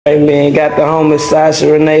Hey man, got the homie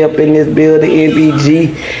Sasha Renee up in this building,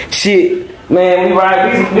 NBG. Shit, man, we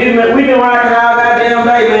been rocking all goddamn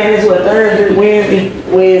day, man. It's what, Thursday,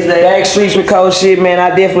 Wednesday. Back streets with cold shit, man.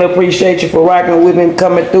 I definitely appreciate you for rocking with me,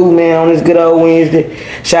 coming through, man, on this good old Wednesday.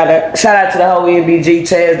 Shout out to the whole NBG,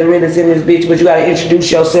 Taz, the realest in this bitch, but you gotta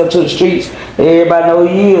introduce yourself to the streets. Everybody know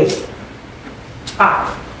who you is.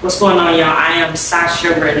 What's going on, y'all? I am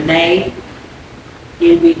Sasha Renee,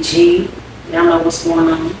 NBG. Y'all know what's going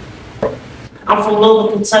on. I'm from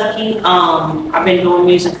Louisville, Kentucky. I've been doing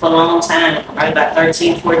music for a long time, probably about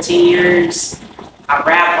 13, 14 years. I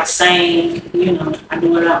rap, I sing, you know, I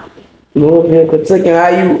do it all. Louisville, Kentucky.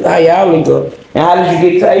 How y'all link up? And how did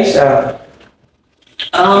you get to A-Shop?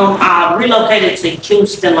 I relocated to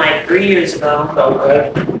Houston like 3 years ago.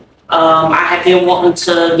 Okay. I had been wanting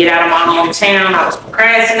to get out of my hometown. I was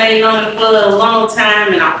procrastinating on it for a long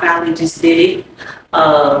time, and I finally just did it.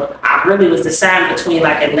 I really was deciding between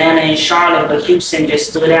like Atlanta and Charlotte, but Houston just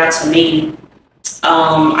stood out to me.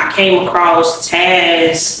 I came across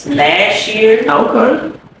Taz last year.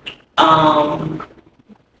 Okay.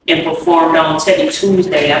 And performed on Teddy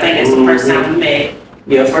Tuesday. I think that's the first time we met.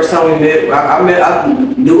 Yeah, first time we met. I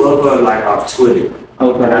knew of her like off Twitter.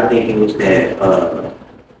 Okay. I think it was that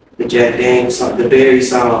the Jack Daniels song, the Berry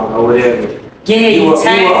song or whatever. Yeah, you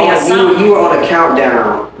were on a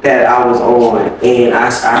countdown that I was on, and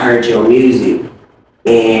I heard your music,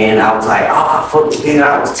 and I was like, oh, fuck this nigga.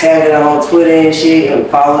 I was tagging her on Twitter and shit, and we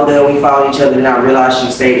followed each other, and I realized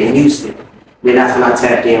she stayed in Houston. Then that's when I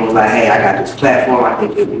tapped in and was like, hey, I got this platform, I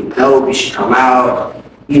think it'd be dope, you should come out.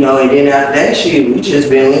 You know, and then after that shit, we just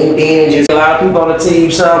been linked in and just a lot of people on the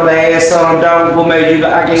team, some ass, some don't. What made you?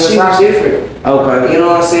 I guess she was different. Okay. You know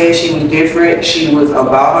what I'm saying? She was different. She was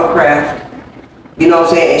about her craft. You know what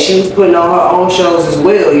I'm saying? And she was putting on her own shows as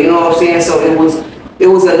well. You know what I'm saying? So it was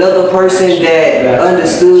another person that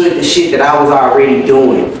understood the shit that I was already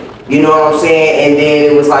doing. You know what I'm saying? And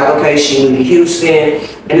then it was like, okay, she moved to Houston,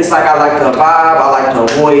 and it's like I liked her vibe, I liked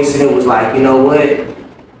her voice, and it was like, you know what?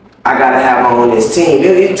 I gotta have her on this team.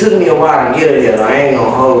 It took me a while to get her there. I ain't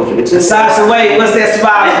gonna hold you. Sasha, wait, what's that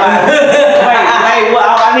spot about? wait,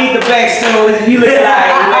 well, I need the backstory. You look like,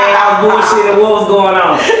 man, I was bullshitting. What was going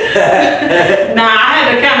on? Nah, I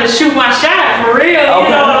had to kind of shoot my shot for real. Okay.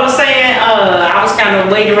 You know what I'm saying? I was kind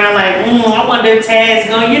of waiting around like, I wonder if Taz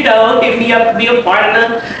gonna, you know, hit me up to be a part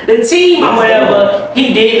of the team or whatever.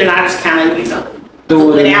 He did, and I just kind of, you know,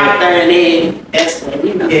 threw it out there, and then that's when,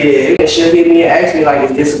 you know. Yeah, she'll hit me and ask me like,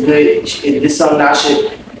 is this good? Is this something I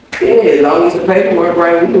should? Yeah, as long as the paperwork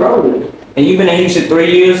right, we rolling. And you've been in Houston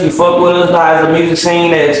 3 years. You fuck with us. As a music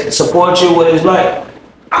scene that supports you. What it's like?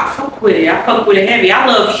 I fuck with it. I fuck with it heavy. I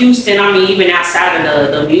love Houston. I mean, even outside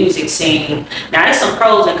of the music scene. Now, there's some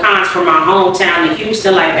pros and cons for my hometown in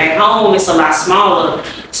Houston. Like back home, it's a lot smaller,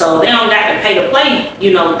 so they don't got to pay to play.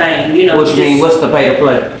 You know, thing. You know. What you mean? What's the pay to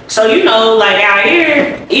play? So you know, like out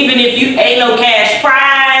here, even if you ain't no cash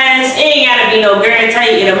prize, it ain't gotta be no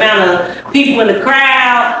guaranteed amount of people in the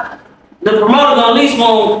crowd. The promoter gonna at least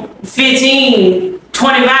want $15,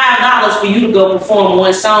 $25 for you to go perform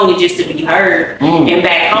one song and just to be heard. And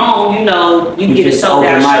back home, you know, you get a sold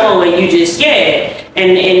out show and you just,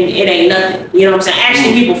 and it ain't nothing. You know what I'm saying?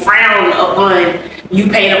 Actually, people frown upon you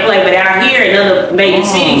pay to play, but out here in other major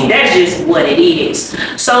cities, that's just what it is.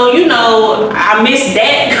 So, you know, I miss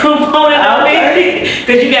that component of it,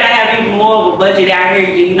 because you gotta have even more of a budget out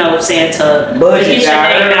here, you know what I'm saying, to get your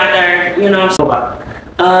name out there, you know what I'm saying?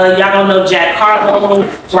 Y'all don't know Jack Harlow,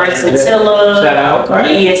 Bryson Tiller,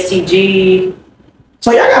 ESTG.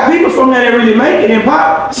 So y'all got people from there that really make it in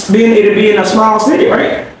pop, being it be in a small city,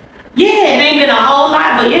 right? Yeah, it ain't been a whole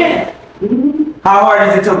lot, but yeah. How hard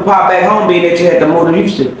is it to pop back home, being that you had to move to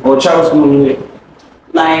Houston or chose to move here?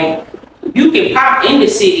 Like, you can pop in the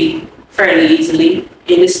city fairly easily,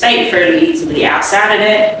 in the state fairly easily. Outside of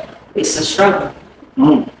that, it's a struggle.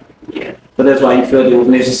 Yeah. So that's why you felt it was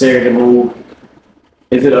necessary to move.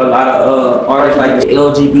 Is it a lot of artists like the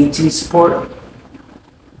LGBT support?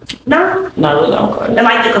 No. Okay. And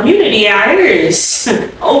like the community out here is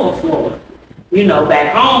overflowing. You know,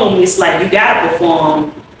 back home, it's like you gotta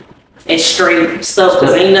perform and straight stuff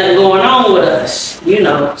because ain't nothing going on with us, you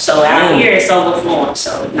know. So out here, it's overflowing.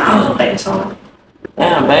 So, no, thanks on.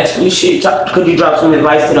 Damn, basically, shit. Could you drop some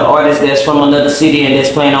advice to the artist that's from another city and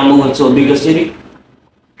that's planning on moving to a bigger city?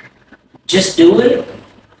 Just do it.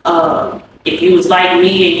 If you was like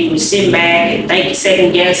me and you was sitting back and think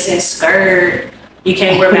second guessing, scared, you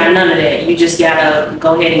can't worry about none of that. You just gotta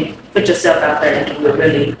go ahead and put yourself out there and do it,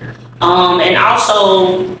 really. And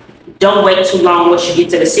also, don't wait too long once you get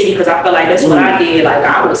to the city, because I feel like that's what I did. Like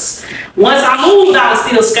I was Once I moved, I was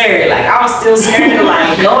still scared. Like I was still scared to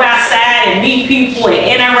like go outside and meet people and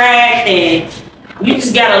interact, and you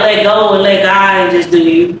just gotta let go and let God and just do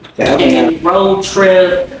you. And road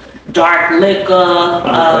trip, dark liquor,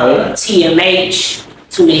 TMH,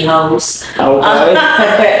 too many hoes. And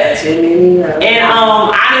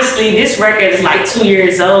honestly, this record is like 2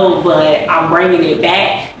 years old, but I'm bringing it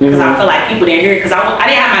back because I feel like people didn't hear it because I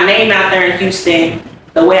didn't have my name out there in Houston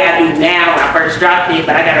the way I do now when I first dropped it,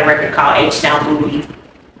 but I got a record called H-Town Booty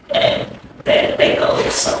that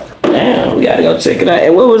goes, so. Damn, we gotta go check it out.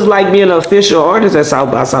 And what was it like being an official artist at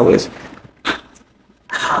South by Southwest?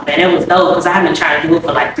 Oh man, it was dope because I've been trying to do it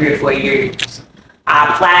for like 3 or 4 years.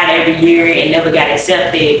 I applied every year and never got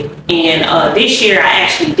accepted. And this year I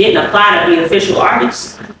actually didn't apply to be an official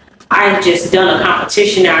artist. I just done a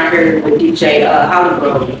competition out here with DJ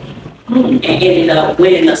Hollywood. And ended up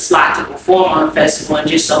winning a slot to perform on the festival, and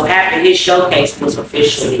just so happened his showcase was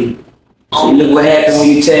officially on. Look what happened when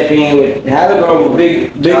you tap in with Hollywood,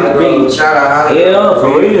 big. Shout out, yeah,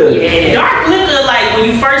 for real. Yeah, dark liquor, like when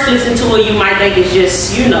you first listen to it, you might think it's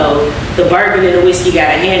just, you know, the bourbon and the whiskey got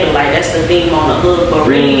a handle, like that's the theme on the hook, but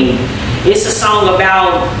really, it's a song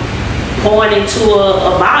about pouring into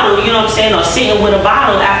a bottle, you know what I'm saying, or sitting with a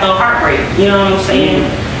bottle after a heartbreak, you know what I'm saying?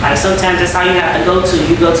 Like sometimes that's how you have to go to.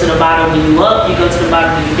 You go to the bottom when you up, you go to the bottom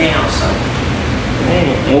when you down, so.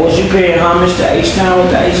 Man, and was you paying homage to H-Town with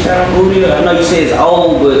the H-Town Booty? I know you say it's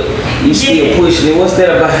old, but you still pushing it. What's that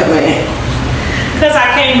about, man? Because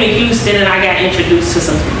I came to Houston and I got introduced to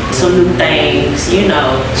some new things, you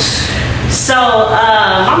know. So,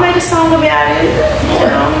 I made a song about it.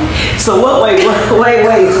 So what, wait.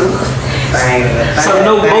 Some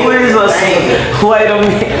new booties or some, wait a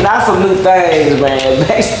minute, not some new things, man.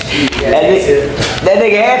 That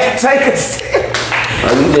nigga had to take a step.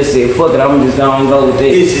 Oh, you just said, fuck it, I'm just gonna go with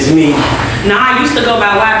this. This is me. Nah, I used to go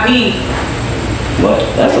by YP. What?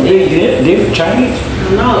 That's a big different change.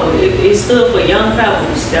 No, it stood for Young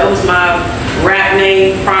Pebbles. That was my rap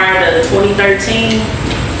name prior to 2013.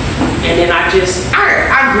 And then I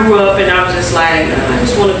grew up and I was just like, I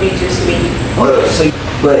just want to be just me.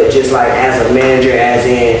 But just like as a manager, as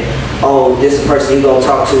in, oh, this person you gonna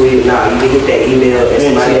talk to, you can get that email and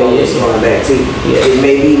somebody else is going back to you. Yeah. It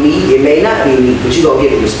may be me, it may not be me, but you gonna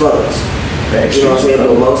get a response. You know what I'm saying?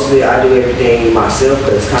 But mostly I do everything myself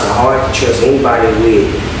because it's kind of hard to trust anybody with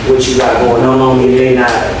what you got going on if they're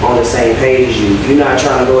not on the same page as you. If you're not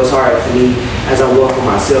trying to go as hard for me as I want for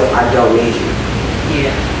myself, I don't need you.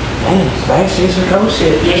 Yeah. Man, that's just some cool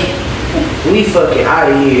shit. Yeah. We fucking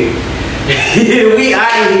out of here. We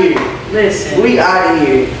out of here. Listen. We out of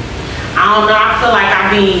here. I don't know, I feel like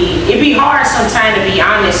it'd be hard sometimes to be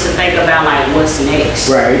honest to think about like what's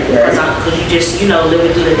next. Right. Because you just,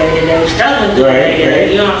 living through the day-to-day, struggling through the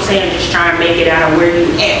day-to-day, you know what I'm saying? Just trying to make it out of where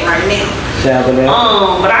you at right now.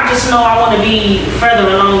 But I just know I want to be further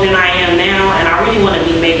along than I am now, and I really want to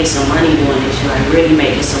be making some money doing this, like really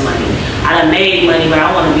making some money. I done made money, but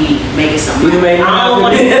I want to be making some money. I don't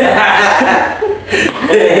want to.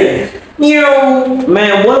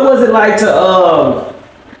 Man, what was it like to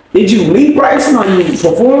did you meet Bryson or you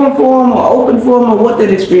perform for him or open for him or what that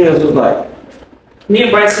experience was like? Me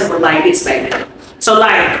and Bryson were like this back then. So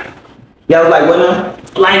like, y'all was like what now?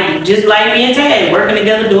 Like just like me and Tad working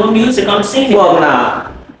together doing music on the scene. Fuck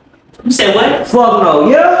nah. You said what? Fuck no.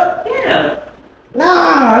 Yeah. Yeah.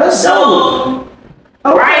 Nah, that's so.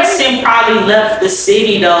 Bryson probably left the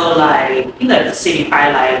city though. Like he left the city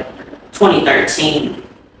probably like 2013,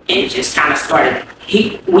 and just kind of started.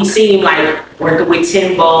 We seen him like working with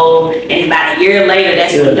Timbo, and about a year later,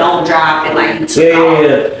 that's when Don't Drop and like he took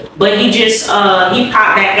off. But he just he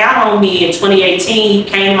popped back out on me in 2018. He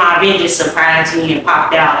came to my event, just surprised me and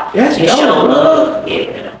popped out and showed love.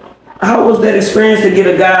 Yeah. How was that experience to get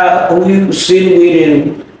a guy who you was sitting with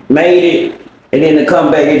and made it, and then to come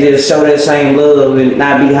back and just show that same love and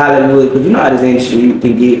not be Hollywood? Because you know how this industry you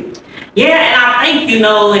can get. Yeah, and I think, in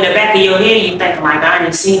the back of your head, you think like, I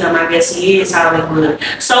ain't seen him, I guess he is Hollywood.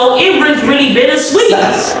 So it was really bittersweet.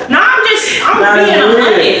 No, I'm being a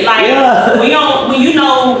hundred. Like, when you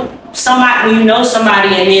know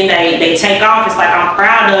somebody and then they take off, it's like, I'm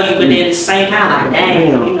proud of you, but then at the same time, like,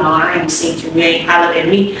 dang, I ain't seen you, you ain't hollered at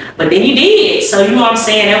me. But then you did. So, you know what I'm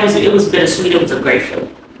saying? It was bittersweet. It was a great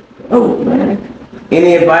feeling. Oh, man.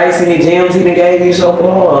 Any advice, any gems he gave you so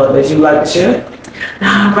far that you like to share?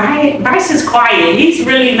 Nah, Bryson's quiet. He's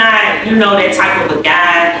really not, that type of a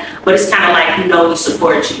guy. But it's kind of like, he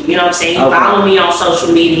supports you. You know what I'm saying? He follow me on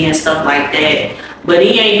social media and stuff like that. But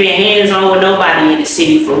he ain't been hands-on with nobody in the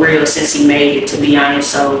city for real since he made it, to be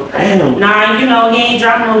honest. So, nah, he ain't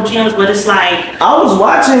dropping no gems, but it's like... I was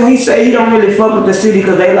watching, he said he don't really fuck with the city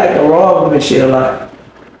because they like to rob him and shit a lot.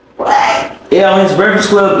 What? Yeah, on his Breakfast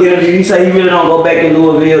Club interview, he said he really don't go back in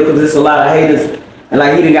Louisville because there's a lot of haters. And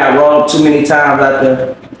like, he done got robbed too many times out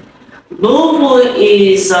there. Louisville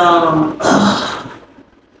is,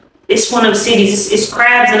 it's one of the cities, it's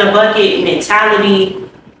crabs in a bucket mentality.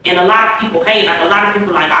 And a lot of people hate, like a lot of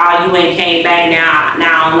people like, oh, you ain't came back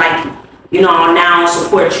now, like, now I don't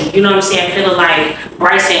support you. You know what I'm saying? Feeling like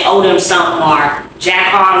Bryson owed him something or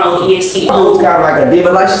Jack Harlow, EST. It was kind of like a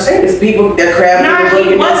but like she said, it's people that crab. Nah,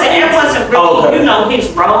 it wasn't really, his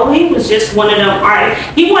role. He was just one of them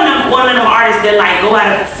artists. He wasn't one of them artists that like go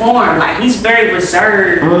out and perform. Like he's very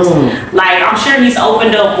reserved. Like I'm sure he's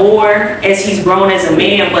opened up more as he's grown as a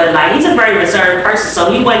man, but like he's a very reserved person.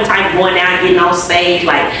 So he wasn't type going out getting on stage.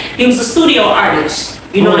 Like he was a studio artist.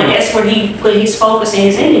 And that's where he put his focus and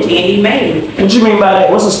his energy, and he made it. What you mean by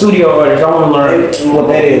that? What's a studio artist? I want to learn what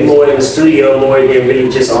that is. More in the studio, more than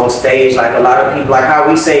really just on stage. Like a lot of people, like how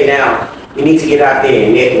we say now, you need to get out there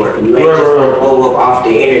and network. You ain't just gonna blow up off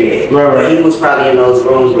the internet. But he was probably in those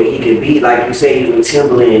rooms where he could be, like you say, even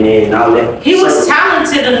Timberland and all that. He was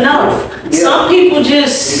talented enough. Yeah. Some people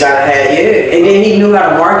just... You gotta have, and then he knew how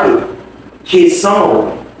to market his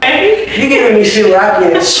song. You giving me shit where I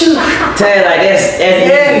can shoot. Tell you like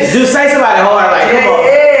that's just say somebody hard like come on.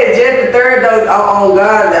 Yeah, Jet the Third though. Oh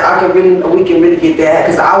God, that we can really get that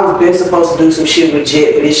because I was been supposed to do some shit with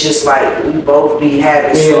Jet, but it's just like we both be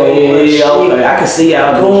having so much shit okay. I can see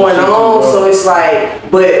y'all going on. So it's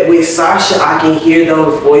like, but with Sasha, I can hear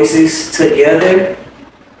those voices together.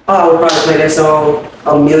 Oh, we'll probably play that song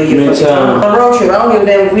a million times. On a road trip, I don't give a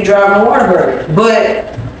damn if we drive no Waterbury,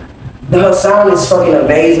 but. Her sound is fucking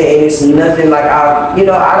amazing, and it's nothing like I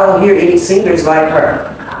don't hear any singers like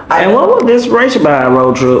her. And what was this inspiration behind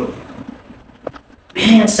Road Trip?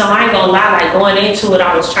 Man, so I ain't gonna lie, like going into it,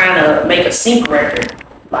 I was trying to make a sync record,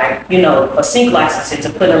 like a sync licensing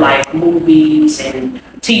to put in like movies and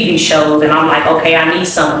TV shows, and I'm like, okay, I need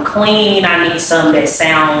something clean, I need something that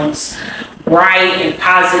sounds bright and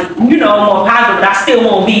positive, more positive, but I still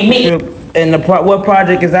won't be me. And what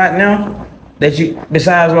project is out now? That you,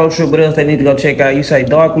 besides Road Trip, what else they need to go check out? You say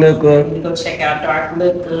Dark Liquor. You need to go check out Dark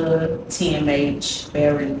Liquor, TMH,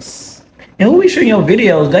 Berries. And who we shooting your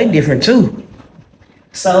videos? They different too.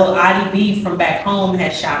 So IDB from back home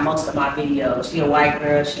has shot most of my videos. She a white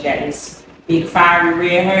girl. She got this big fiery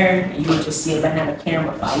red hair. You can just see it behind the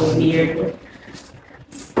camera if I look near.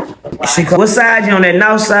 What side you on? That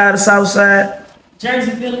north side or south side?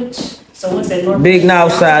 Jersey Village. So what's that? North big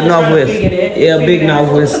north side, northwest. Yeah, big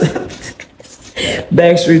northwest.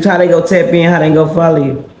 Backstreet, how they go tap in, how they go follow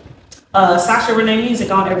you? Sasha Renee Music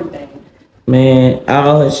on everything. Man,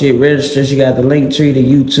 all her shit registered. She got the link tree, the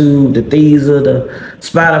YouTube, the Deezer, the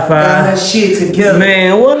Spotify. Got her shit together.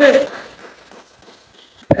 Man, what it?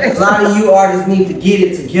 A lot of you artists need to get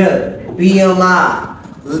it together. Be online.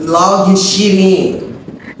 Log your shit in.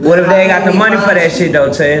 What if they ain't got the money for that shit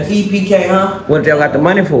though, Tess? EPK, huh? What if they got the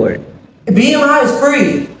money for it? BMI is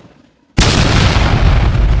free.